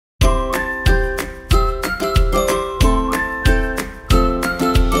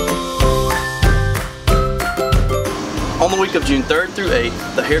week of June 3rd through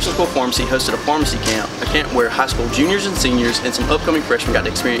 8th, the Harrison School Pharmacy hosted a pharmacy camp, a camp where high school juniors and seniors and some upcoming freshmen got to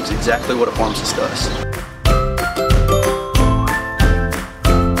experience exactly what a pharmacist does.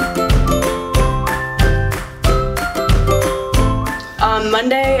 On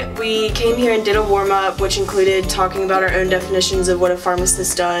Monday, we came here and did a warm-up, which included talking about our own definitions of what a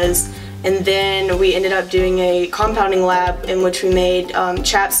pharmacist does. And then we ended up doing a compounding lab in which we made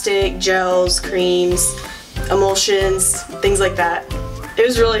chapstick, gels, creams, emulsions, things like that. It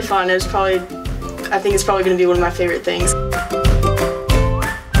was really fun. It was I think it's probably going to be one of my favorite things.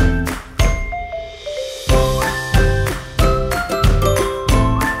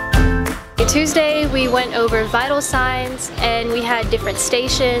 Tuesday we went over vital signs and we had different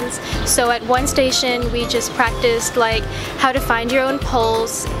stations. So at one station we just practiced like how to find your own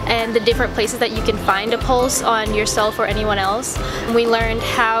pulse and the different places that you can find a pulse on yourself or anyone else. We learned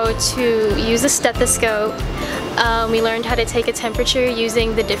how to use a stethoscope. We learned how to take a temperature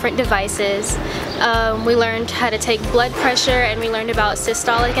using the different devices. We learned how to take blood pressure, and we learned about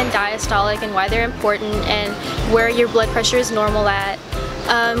systolic and diastolic and why they're important and where your blood pressure is normal at.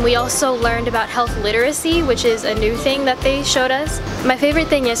 We also learned about health literacy, which is a new thing that they showed us. My favorite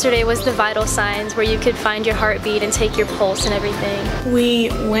thing yesterday was the vital signs, where you could find your heartbeat and take your pulse and everything. We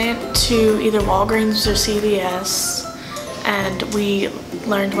went to either Walgreens or CVS, and we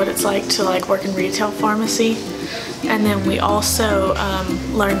learned what it's like to work in retail pharmacy. And then we also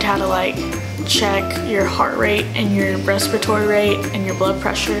learned how to check your heart rate and your respiratory rate and your blood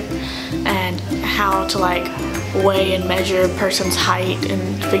pressure, and how to weigh and measure a person's height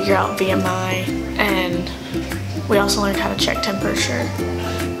and figure out BMI. And we also learned how to check temperature.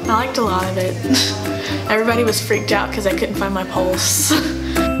 I liked a lot of it. Everybody was freaked out because I couldn't find my pulse.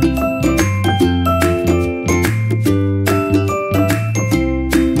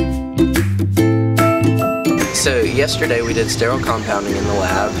 So yesterday we did sterile compounding in the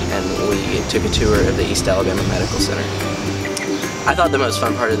lab, and we took a tour of the East Alabama Medical Center. I thought the most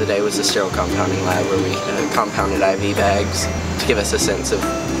fun part of the day was the sterile compounding lab, where we compounded IV bags to give us a sense of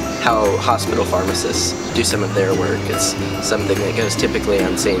how hospital pharmacists do some of their work. It's something that goes typically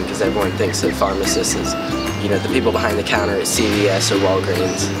unseen because everyone thinks that pharmacists is, the people behind the counter at CVS or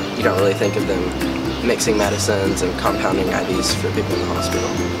Walgreens. You don't really think of them mixing medicines and compounding IVs for people in the hospital.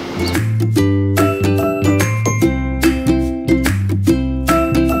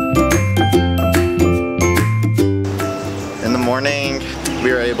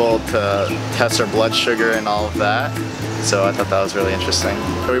 We were able to test our blood sugar and all of that, so I thought that was really interesting.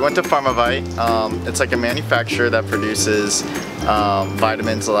 So we went to Pharmavite. It's like a manufacturer that produces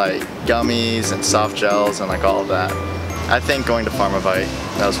vitamins like gummies and soft gels and all of that. I think going to Pharmavite,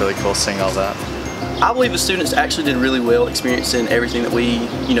 that was really cool seeing all that. I believe the students actually did really well experiencing everything that we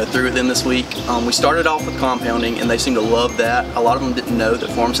threw at them this week. We started off with compounding, and they seemed to love that. A lot of them didn't know that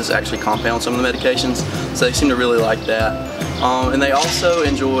pharmacists actually compound some of the medications, so they seemed to really like that. And they also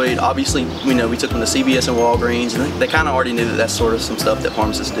enjoyed, obviously, we took them to CVS and Walgreens, and they kind of already knew that that's sort of some stuff that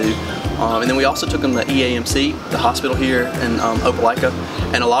pharmacists do. And then we also took them to EAMC, the hospital here in Opelika,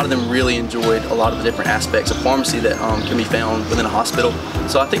 and a lot of them really enjoyed a lot of the different aspects of pharmacy that can be found within a hospital.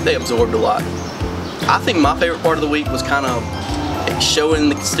 So I think they absorbed a lot. I think my favorite part of the week was kind of showing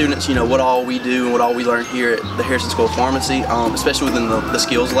the students, what all we do and what all we learn here at the Harrison School of Pharmacy, especially within the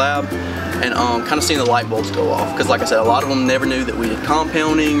skills lab, and kind of seeing the light bulbs go off. Because like I said, a lot of them never knew that we did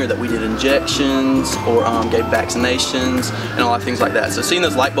compounding or that we did injections or gave vaccinations and a lot of things like that. So seeing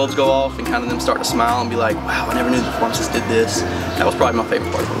those light bulbs go off and kind of them start to smile and be like, wow, I never knew the pharmacist did this, that was probably my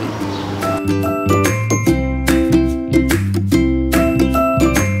favorite part of the week.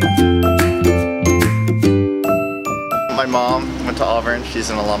 My mom went to Auburn,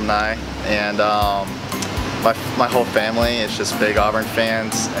 she's an alumni, and my whole family is just big Auburn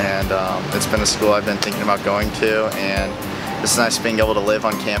fans, and it's been a school I've been thinking about going to, and it's nice being able to live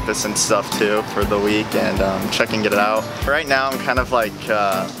on campus and stuff too for the week and checking it out. Right now I'm kind of I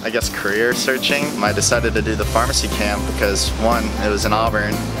guess career searching. I decided to do the pharmacy camp because one, it was in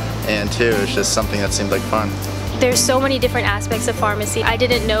Auburn, and two, it's just something that seemed like fun. There's so many different aspects of pharmacy. I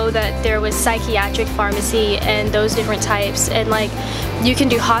didn't know that there was psychiatric pharmacy and those different types, and you can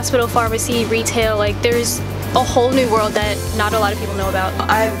do hospital pharmacy, retail, there's a whole new world that not a lot of people know about.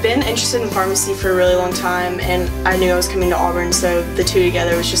 I've been interested in pharmacy for a really long time, and I knew I was coming to Auburn, so the two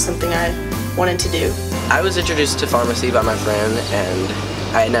together was just something I wanted to do. I was introduced to pharmacy by my friend, and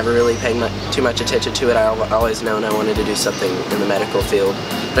I had never really paid too much attention to it. I always known I wanted to do something in the medical field,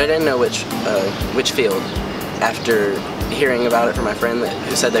 but I didn't know which field. After hearing about it from my friend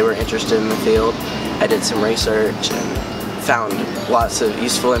who said they were interested in the field, I did some research and found lots of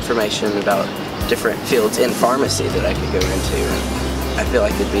useful information about different fields in pharmacy that I could go into, and I feel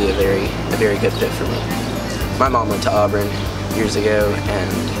like it'd be a very good fit for me. My mom went to Auburn years ago,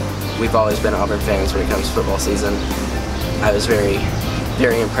 and we've always been Auburn fans when it comes to football season. I was very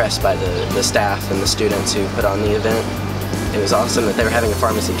impressed by the staff and the students who put on the event. It was awesome that they were having a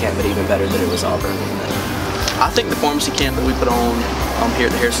pharmacy camp, but even better that it was Auburn. I think the pharmacy camp that we put on here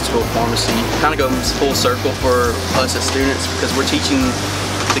at the Harrison School of Pharmacy kind of goes full circle for us as students, because we're teaching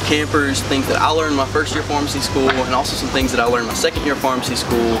the campers things that I learned my first year of pharmacy school, and also some things that I learned my second year of pharmacy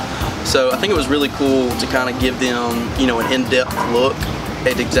school. So I think it was really cool to kind of give them, you know, an in-depth look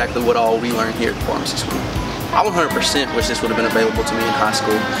at exactly what all we learned here at the pharmacy school. I 100% wish this would have been available to me in high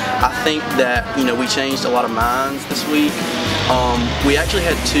school. I think that, you know, we changed a lot of minds this week. We actually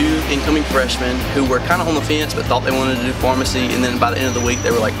had 2 incoming freshmen who were kind of on the fence but thought they wanted to do pharmacy, and then by the end of the week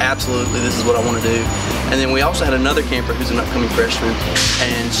they were like, absolutely, this is what I want to do. And then we also had another camper who's an upcoming freshman,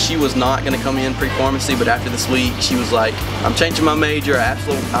 and she was not going to come in pre-pharmacy, but after this week she was like, I'm changing my major, I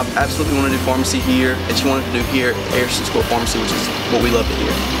absolutely want to do pharmacy here, and she wanted to do here at the Harrison School of Pharmacy, which is what we love to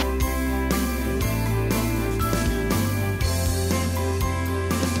hear.